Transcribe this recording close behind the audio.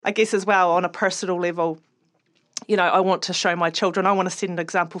I guess as well, on a personal level, you know, I want to show my children, I want to set an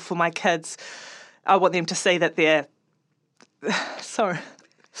example for my kids. I want them to see that they're, I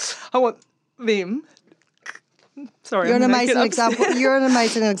want them, You're an amazing example. You're an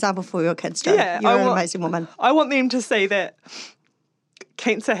amazing example for your kids, Jo. Yeah, You're an amazing woman. I want them to see that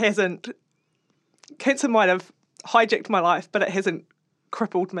cancer might have hijacked my life, but it hasn't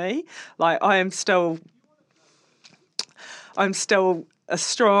crippled me. Like, I'm still a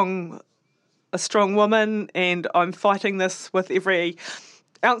strong woman, and I'm fighting this with every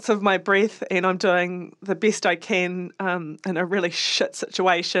ounce of my breath, and I'm doing the best I can in a really shit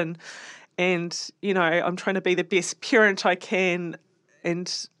situation. And, you know, I'm trying to be the best parent I can,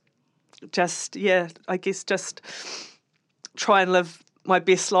 and just try and live my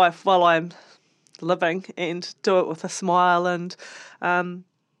best life while I'm living, and do it with a smile and,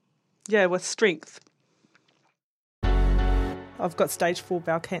 with strength. I've got stage 4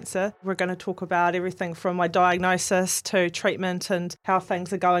 bowel cancer. We're going to talk about everything from my diagnosis to treatment and how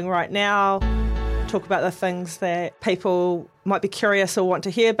things are going right now. Talk about the things that people might be curious or want to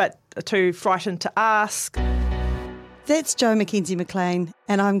hear but are too frightened to ask. That's Jo Mackenzie-McLean,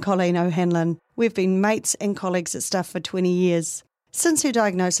 and I'm Colleen O'Hanlon. We've been mates and colleagues at Stuff for 20 years. Since her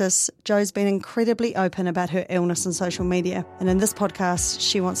diagnosis, Jo's been incredibly open about her illness on social media, and in this podcast,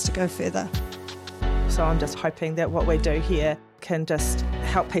 she wants to go further. So I'm just hoping that what we do here can just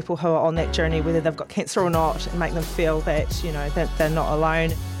help people who are on that journey, whether they've got cancer or not, and make them feel that, you know, that they're not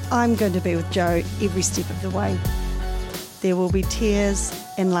alone. I'm going to be with Jo every step of the way. There will be tears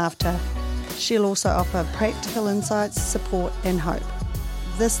and laughter. She'll also offer practical insights, support and hope.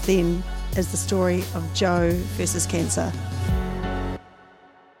 This then is the story of Jo versus cancer.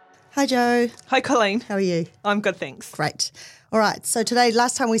 Hi Jo. Hi Colleen. How are you? I'm good, thanks. Great. All right, so today,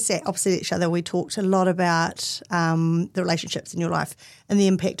 last time we sat opposite each other, we talked a lot about the relationships in your life and the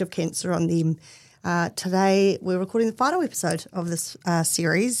impact of cancer on them. Today, we're recording the final episode of this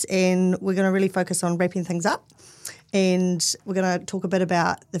series, and we're going to really focus on wrapping things up. And we're going to talk a bit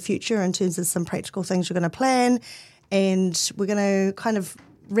about the future in terms of some practical things you're going to plan, and we're going to kind of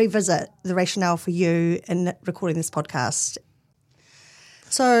revisit the rationale for you in recording this podcast.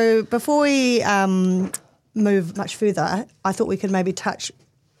 So before we move much further, I thought we could maybe touch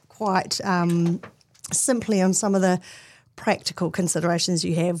quite simply on some of the practical considerations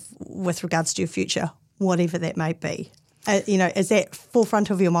you have with regards to your future, whatever that may be. Is that forefront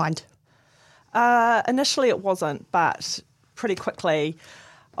of your mind? Initially it wasn't, but pretty quickly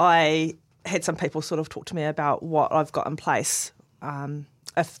I had some people sort of talk to me about what I've got in place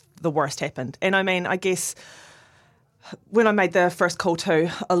if the worst happened. And I mean, I guess when I made the first call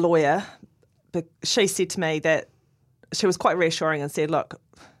to a lawyer, she said to me that she was quite reassuring and said, look,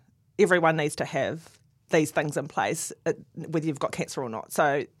 everyone needs to have these things in place, whether you've got cancer or not.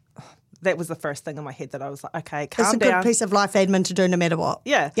 So that was the first thing in my head that I was like, okay, calm down. It's a good piece of life admin to do no matter what.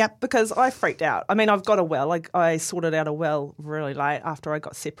 Yeah. Yep. Because I freaked out. I mean, I've got a will. Like, I sorted out a will really late after I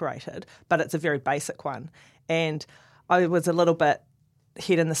got separated, but it's a very basic one. And I was a little bit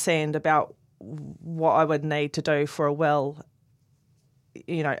head in the sand about what I would need to do for a will,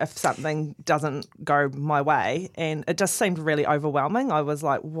 you know, if something doesn't go my way. And it just seemed really overwhelming. I was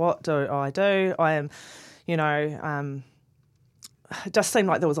like, what do I do? I am, you know, it just seemed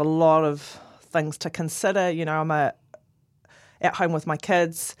like there was a lot of things to consider. You know, I'm at home with my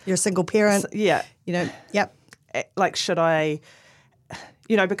kids. You're a single parent. Yeah. You know, yep. Like, should I,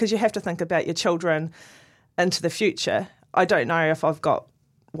 you know, because you have to think about your children into the future. I don't know if I've got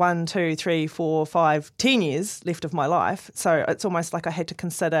 1, 2, 3, 4, 5, 10 years left of my life. So it's almost like I had to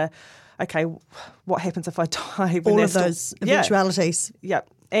consider, okay, what happens if I die? All of those eventualities. Yeah.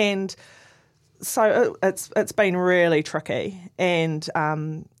 And so it's been really tricky. And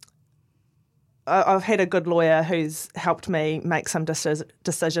I've had a good lawyer who's helped me make some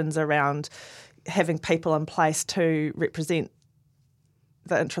decisions around having people in place to represent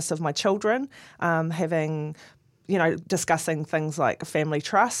the interests of my children, having, you know, discussing things like a family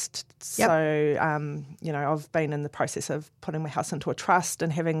trust. Yep. So, you know, I've been in the process of putting my house into a trust,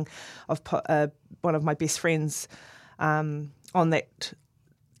 and I've put one of my best friends on that.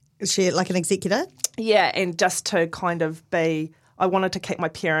 Is she like an executor? Yeah, and just to kind of be, I wanted to keep my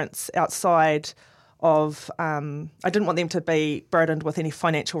parents outside of, I didn't want them to be burdened with any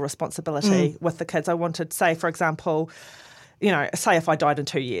financial responsibility with the kids. I wanted, say, for example, you know, say if I died in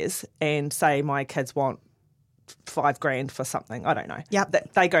 2 years and say my kids want $5,000 for something, I don't know.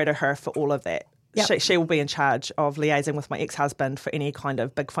 Yep. They go to her for all of that. Yep. She will be in charge of liaising with my ex-husband for any kind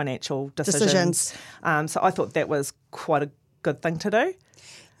of big financial decisions. So I thought that was quite a good thing to do.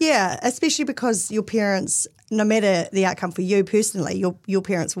 Yeah, especially because your parents, no matter the outcome for you personally, your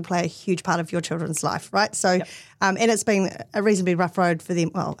parents will play a huge part of your children's life, right? So, and it's been a reasonably rough road for them,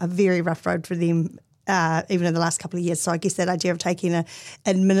 well, a very rough road for them, even in the last couple of years. So I guess that idea of taking an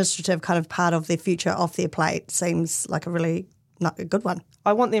administrative kind of part of their future off their plate seems like a really not a good one.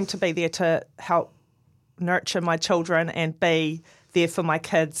 I want them to be there to help nurture my children and be there for my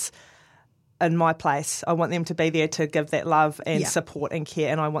kids in my place. I want them to be there to give that love and support and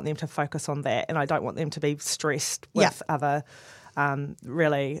care, and I want them to focus on that, and I don't want them to be stressed with other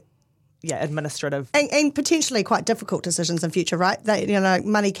really administrative and potentially quite difficult decisions in future, right?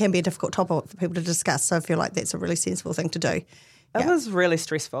 Money can be a difficult topic for people to discuss, so I feel like that's a really sensible thing to do. It was really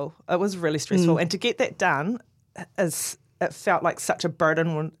stressful. And to get that done it felt like such a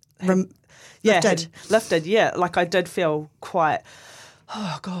burden lifted. Like I did feel quite,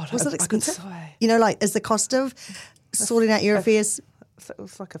 oh God. Was it expensive? Is the cost of sorting out your affairs? It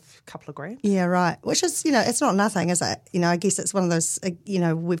was like a couple of grand. Yeah, right. Which is, it's not nothing, is it? I guess it's one of those,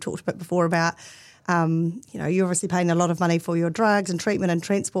 we've talked a bit before about, you're obviously paying a lot of money for your drugs and treatment and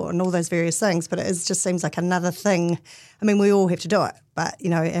transport and all those various things, but it just seems like another thing. I mean, we all have to do it, but,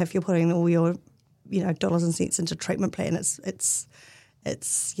 if you're putting all your, dollars and cents into treatment plan, it's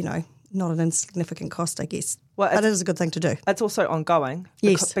not an insignificant cost, I guess. But it is a good thing to do. It's also ongoing.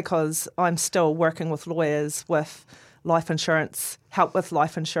 Yes. Because I'm still working with lawyers with life insurance, help with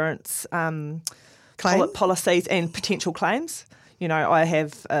life insurance policies and potential claims. I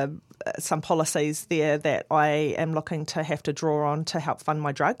have some policies there that I am looking to have to draw on to help fund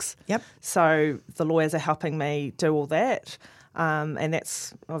my drugs. Yep. So the lawyers are helping me do all that. And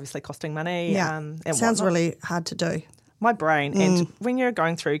that's obviously costing money. Yeah, and sounds really hard to do. My brain, and when you're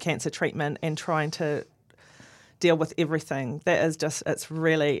going through cancer treatment and trying to deal with everything, it's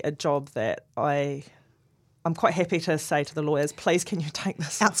really a job that I'm quite happy to say to the lawyers, please can you take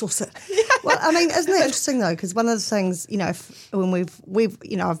this? Outsource it. Well, I mean, isn't that interesting though? Because one of the things, when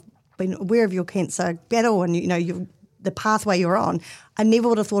I've been aware of your cancer battle and, the pathway you're on, I never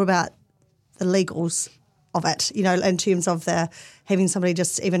would have thought about the legals of it, in terms of having somebody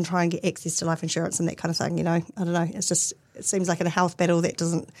just even try and get access to life insurance and that kind of thing, I don't know. It seems like in a health battle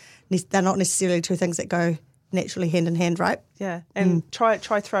they're not necessarily two things that go naturally hand in hand, right? Yeah, and try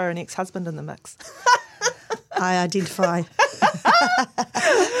throw an ex-husband in the mix. I identify.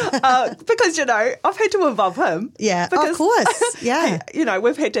 Because, I've had to involve him. Yeah, of course, yeah.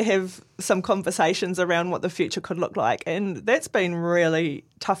 We've had to have some conversations around what the future could look like, and that's been really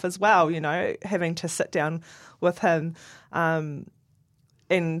tough as well, having to sit down with him and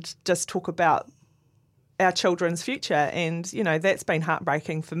just talk about our children's future. And, that's been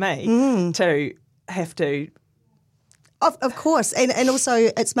heartbreaking for me to have to... Of course. And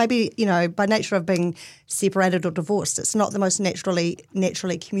also it's maybe, by nature of being separated or divorced, it's not the most naturally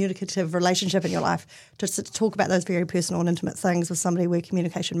communicative relationship in your life. Just to talk about those very personal and intimate things with somebody where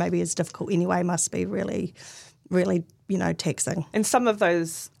communication maybe is difficult anyway must be really, really, taxing. And some of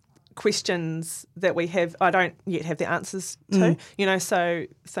those questions that we have, I don't yet have the answers to, so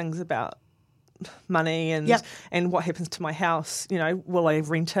things about money and what happens to my house, will I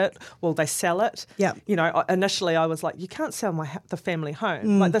rent it? Will they sell it? Yeah. Initially I was like, you can't sell the family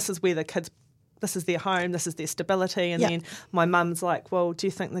home. Like this is where the kids, this is their home, this is their stability. And then my mum's like, well, do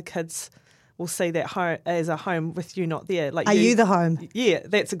you think the kids will see that home as a home with you not there? Like, are you the home? Yeah,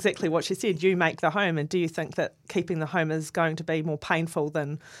 that's exactly what she said. You make the home, and do you think that keeping the home is going to be more painful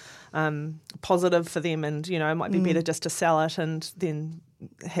than positive for them? And, it might be better just to sell it and then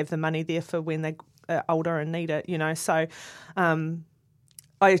have the money there for when they're older and need it, So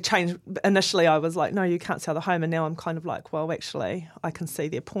I changed. Initially I was like, no, you can't sell the home. And now I'm kind of like, well, actually, I can see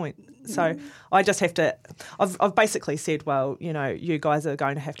their point. So I just have to, I've basically said, well, you guys are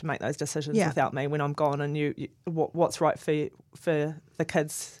going to have to make those decisions without me when I'm gone, and what's right for the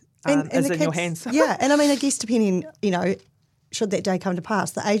kids is in your hands. Yeah, and I mean, I guess depending, should that day come to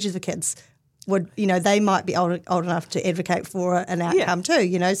pass, the age of the kids would, they might be old enough to advocate for an outcome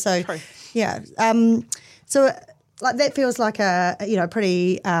too, so True. Yeah. So like that feels like a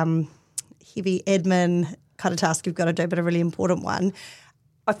pretty heavy admin kind of task you've got to do, but a really important one.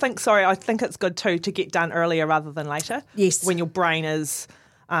 I think it's good too to get done earlier rather than later. Yes. When your brain is,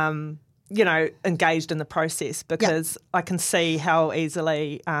 engaged in the process, because I can see how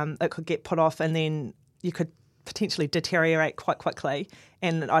easily it could get put off, and then you could potentially deteriorate quite quickly,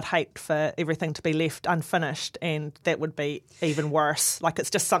 and I'd hate for everything to be left unfinished, and that would be even worse. Like, it's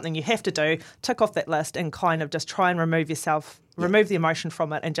just something you have to do, tick off that list and kind of just try and remove the emotion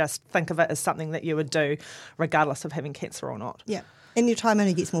from it, and just think of it as something that you would do regardless of having cancer or not. Yeah. And your time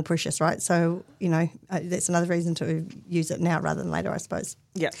only gets more precious, right? So, that's another reason to use it now rather than later, I suppose.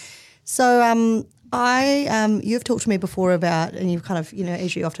 Yeah. So you've talked to me before about, and you've kind of,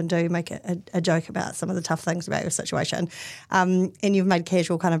 as you often do, make a joke about some of the tough things about your situation. And you've made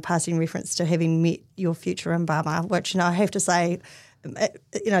casual kind of passing reference to having met your future embalmer, which, I have to say,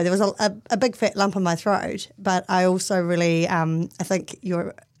 there was a big fat lump in my throat, but I also really, I think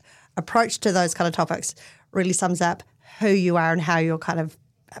your approach to those kind of topics really sums up who you are and how you're kind of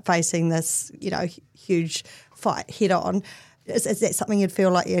facing this, huge fight head on. Is that something you'd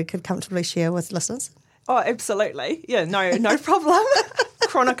feel like you could comfortably share with listeners? Oh, absolutely. Yeah, no problem.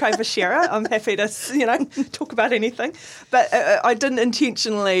 Chronic oversharer. I'm happy to, talk about anything. But I didn't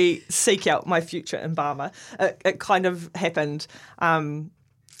intentionally seek out my future embalmer. It kind of happened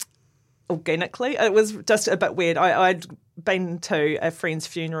organically. It was just a bit weird. I'd been to a friend's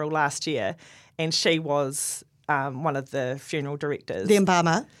funeral last year, and she was one of the funeral directors. The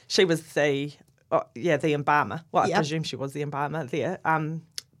embalmer? She was the embalmer. Well, Yep. I presume she was the embalmer there.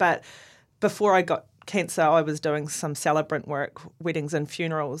 But before I got cancer, I was doing some celebrant work, weddings and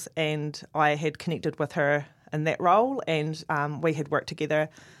funerals, and I had connected with her in that role, and we had worked together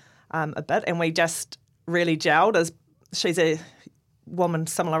a bit, and we just really gelled. As she's a woman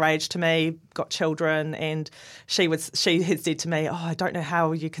similar age to me, got children, and she had said to me, I don't know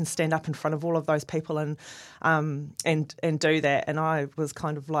how you can stand up in front of all of those people and do that. And I was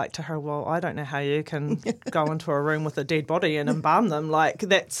kind of like to her, well, I don't know how you can go into a room with a dead body and embalm them.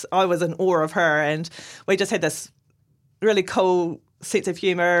 I was in awe of her, and we just had this really cool sense of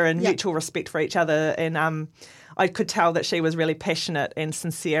humour and mutual respect for each other. And I could tell that she was really passionate and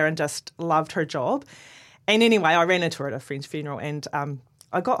sincere and just loved her job. And anyway, I ran into her at a friend's funeral, and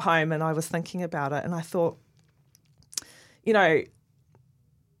I got home and I was thinking about it, and I thought, it's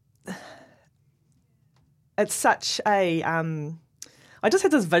such a... I just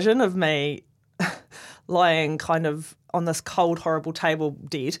had this vision of me lying kind of on this cold, horrible table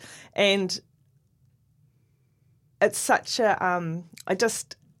dead, and it's such a... It's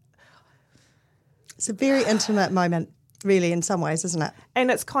a very intimate moment, really, in some ways, isn't it? And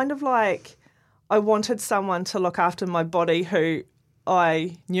it's kind of like... I wanted someone to look after my body who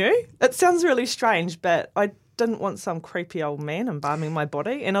I knew. It sounds really strange, but I didn't want some creepy old man embalming my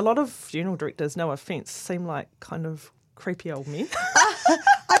body. And a lot of funeral directors, no offence, seem like kind of creepy old men. I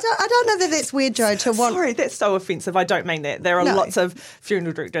don't know that that's weird, Jo, to want... Sorry, that's so offensive. I don't mean that. There are lots of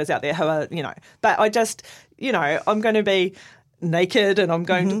funeral directors out there who are, But I just, I'm going to be naked, and I'm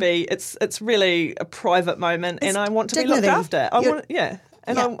going to be... It's really a private moment, and I want to dignity. be looked after. I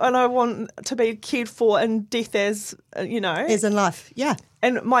want to be cared for in death as As in life, yeah.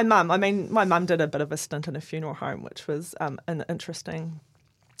 And my mum did a bit of a stint in a funeral home, which was an interesting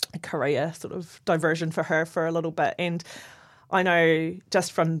career sort of diversion for her for a little bit. And I know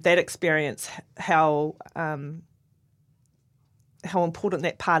just from that experience how important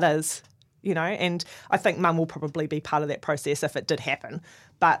that part is, and I think mum will probably be part of that process if it did happen.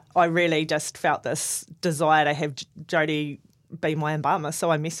 But I really just felt this desire to have Jodie be my embalmer, so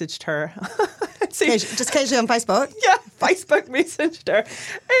I messaged her. Just casually on Facebook? Yeah, Facebook messaged her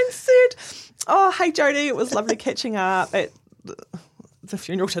and said, oh, hey Jodie, it was lovely catching up at the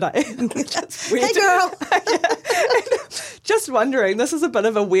funeral today. Hey girl! Just wondering, this is a bit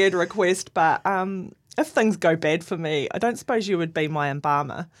of a weird request, but if things go bad for me, I don't suppose you would be my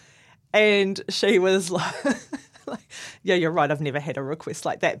embalmer. And she was like, yeah, you're right, I've never had a request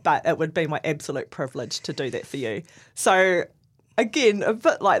like that, but it would be my absolute privilege to do that for you. So again, a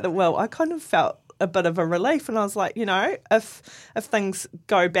bit like I kind of felt a bit of a relief, and I was like, if things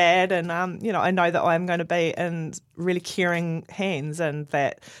go bad, and I know that I'm going to be in really caring hands, and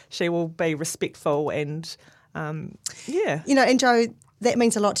that she will be respectful, and and Jo, that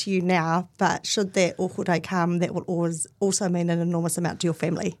means a lot to you now, but should that awful day come, that will always also mean an enormous amount to your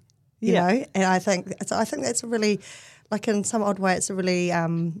family. You know, and I think that's a really, like in some odd way, it's a really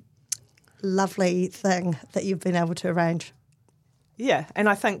lovely thing that you've been able to arrange. Yeah, and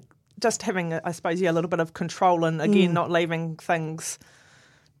I think just having, a little bit of control, and again, not leaving things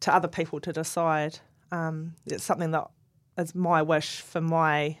to other people to decide. It's something that is my wish for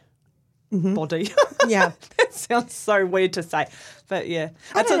my body. Yeah. That sounds so weird to say, but yeah.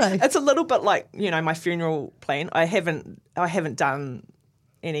 It's a little bit like, my funeral plan. I haven't done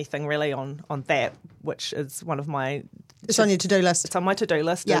anything really on that, which is one of my... It's on your to-do list. It's on my to-do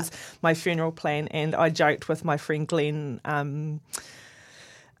list, is my funeral plan. And I joked with my friend Glenn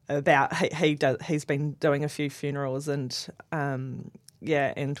about he's been doing a few funerals, and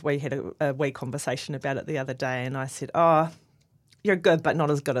and we had a wee conversation about it the other day, and I said, you're good, but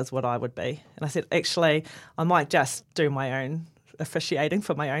not as good as what I would be. And I said, actually, I might just do my own officiating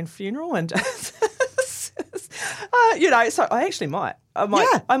for my own funeral, and so I actually might.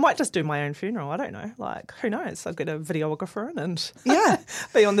 I might just do my own funeral. I don't know. Like, who knows? I'll get a videographer in and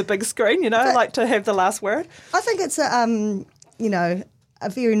be on the big screen. I like to have the last word. I think it's a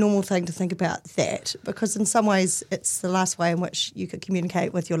very normal thing to think about that, because in some ways it's the last way in which you could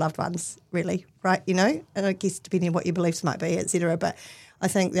communicate with your loved ones, really, right? And I guess depending on what your beliefs might be, etc. But I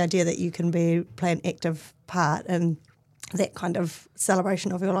think the idea that you can play an active part in that kind of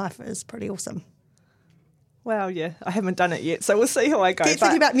celebration of your life is pretty awesome. Well, yeah, I haven't done it yet, so we'll see how I go. Keep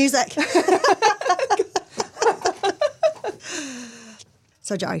thinking about music.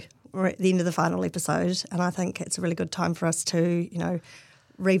 So, Jo, we're at the end of the final episode, and I think it's a really good time for us to,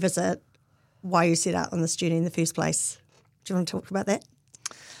 revisit why you set out on this journey in the first place. Do you want to talk about that?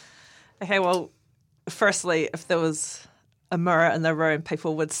 Okay, well, firstly, if there was a mirror in the room,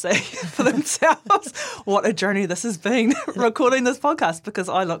 people would see for themselves what a journey this has been, recording this podcast, because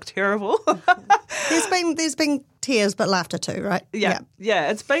I look terrible. There's been tears, but laughter too, right? Yeah,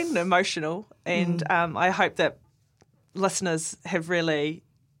 it's been emotional, and I hope that listeners have really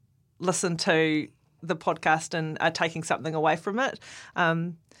listened to the podcast and are taking something away from it,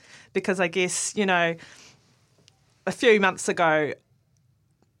 because I guess, a few months ago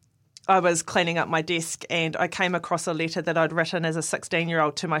I was cleaning up my desk and I came across a letter that I'd written as a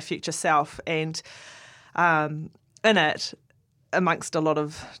 16-year-old to my future self, and in it, amongst a lot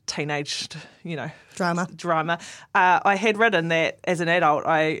of teenage, drama, I had written that as an adult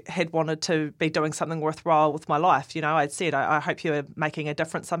I had wanted to be doing something worthwhile with my life. I'd said, I hope you are making a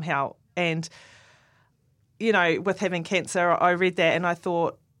difference somehow. And, with having cancer, I read that and I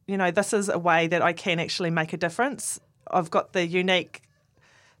thought, this is a way that I can actually make a difference. I've got the unique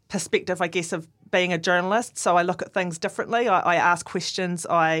perspective, I guess, of being a journalist, so I look at things differently. I ask questions.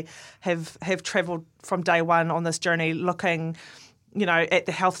 I have travelled from day one on this journey looking, at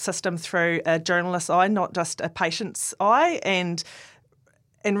the health system through a journalist's eye, not just a patient's eye, and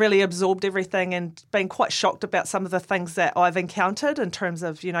really absorbed everything, and been quite shocked about some of the things that I've encountered in terms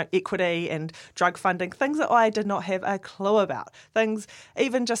of, equity and drug funding, things that I did not have a clue about. Things,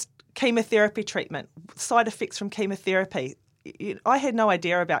 even just chemotherapy treatment, side effects from chemotherapy. I had no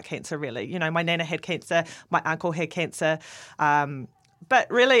idea about cancer, really. My nana had cancer, my uncle had cancer, but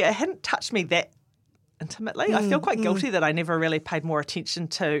really it hadn't touched me that intimately. I feel quite guilty that I never really paid more attention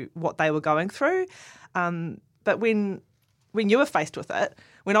to what they were going through. But when you were faced with it,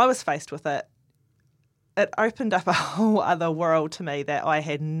 when I was faced with it, it opened up a whole other world to me that I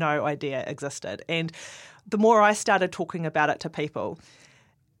had no idea existed. And the more I started talking about it to people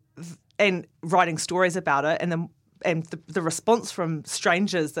and writing stories about it, and the response from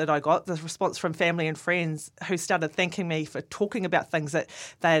strangers that I got, the response from family and friends who started thanking me for talking about things that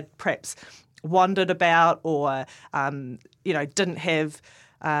they had perhaps wondered about or, didn't have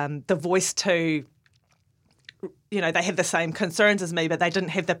the voice to, they had the same concerns as me, but they didn't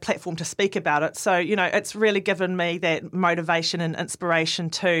have the platform to speak about it. So, it's really given me that motivation and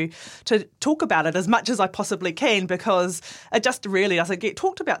inspiration to talk about it as much as I possibly can, because it just really doesn't get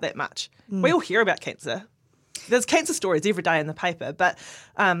talked about that much. We all hear about cancer. There's cancer stories every day in the paper, but,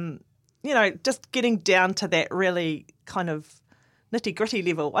 just getting down to that really kind of nitty-gritty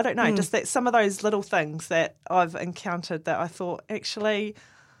level, I don't know, just that some of those little things that I've encountered that I thought, actually,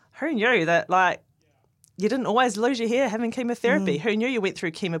 who knew that, you didn't always lose your hair having chemotherapy? Who knew you went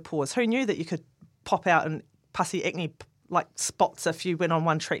through chemopause? Who knew that you could pop out in pussy acne spots if you went on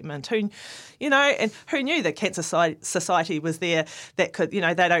one treatment? And who knew that Cancer Society was there, that could,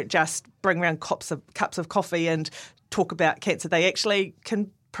 they don't just bring around cups of coffee and talk about cancer. They actually can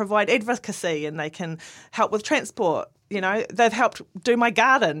provide advocacy and they can help with transport. They've helped do my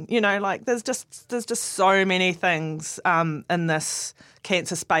garden. There's just so many things in this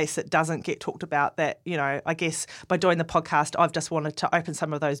cancer space that doesn't get talked about, that, I guess by doing the podcast, I've just wanted to open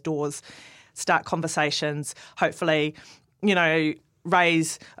some of those doors, start conversations, hopefully,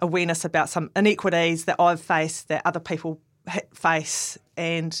 raise awareness about some inequities that I've faced, that other people face,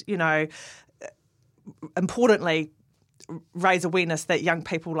 and, importantly, raise awareness that young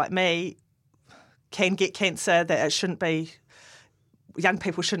people like me can get cancer, that it shouldn't be, young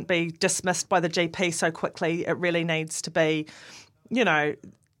people shouldn't be dismissed by the GP so quickly. It really needs to be,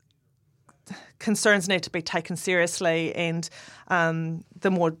 concerns need to be taken seriously, and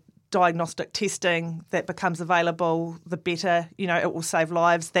the more diagnostic testing that becomes available, the better. It will save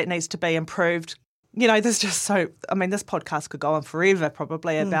lives. That needs to be improved. There's just this podcast could go on forever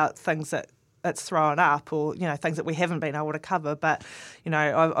probably about things that it's thrown up, or, things that we haven't been able to cover. But,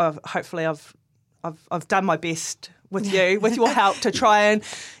 I've done my best with you, with your help, to try and,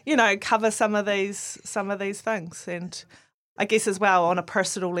 cover some of these things. And I guess as well on a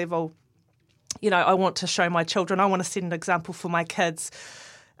personal level, I want to show my children, I want to set an example for my kids.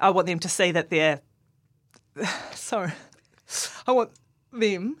 I want them to see that they're, I want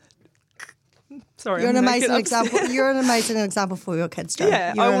them, You're an amazing example. You're an amazing example for your kids, Jo.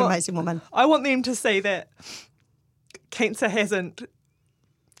 Yeah, You're an amazing woman. I want them to see that cancer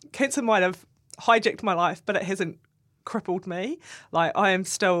might have hijacked my life, but it hasn't crippled me. Like I'm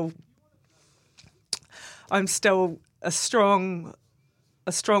still a strong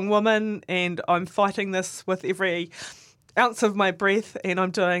woman, and I'm fighting this with every ounce of my breath, and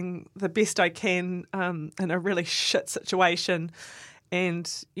I'm doing the best I can in a really shit situation.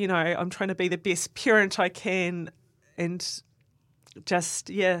 And, I'm trying to be the best parent I can, and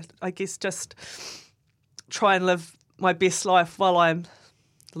just try and live my best life while I'm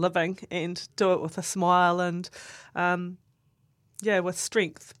living, and do it with a smile and, with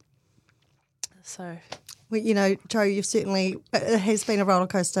strength. So... Well, Jo, you've certainly, it has been a roller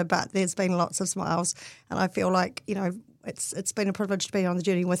coaster, but there's been lots of smiles. And I feel like, it's been a privilege to be on the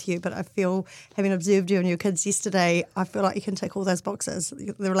journey with you, but I feel, having observed you and your kids yesterday, I feel like you can tick all those boxes.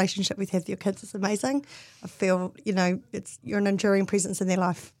 The relationship we have with your kids is amazing. I feel, you're an enduring presence in their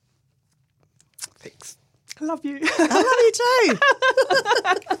life. Thanks. I love you. I love you too.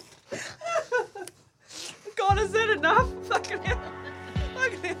 God, is that enough? Fucking hell.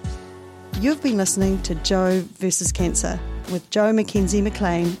 You've been listening to Jo versus Cancer with Jo Mackenzie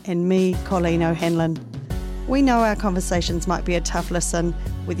McLean and me, Colleen O'Hanlon. We know our conversations might be a tough listen,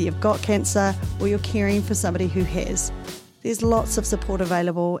 whether you've got cancer or you're caring for somebody who has. There's lots of support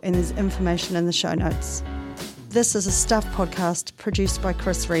available, and there's information in the show notes. This is a Stuff podcast produced by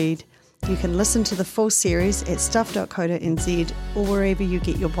Chris Reed. You can listen to the full series at stuff.co.nz or wherever you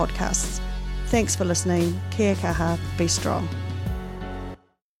get your podcasts. Thanks for listening. Kia kaha, be strong.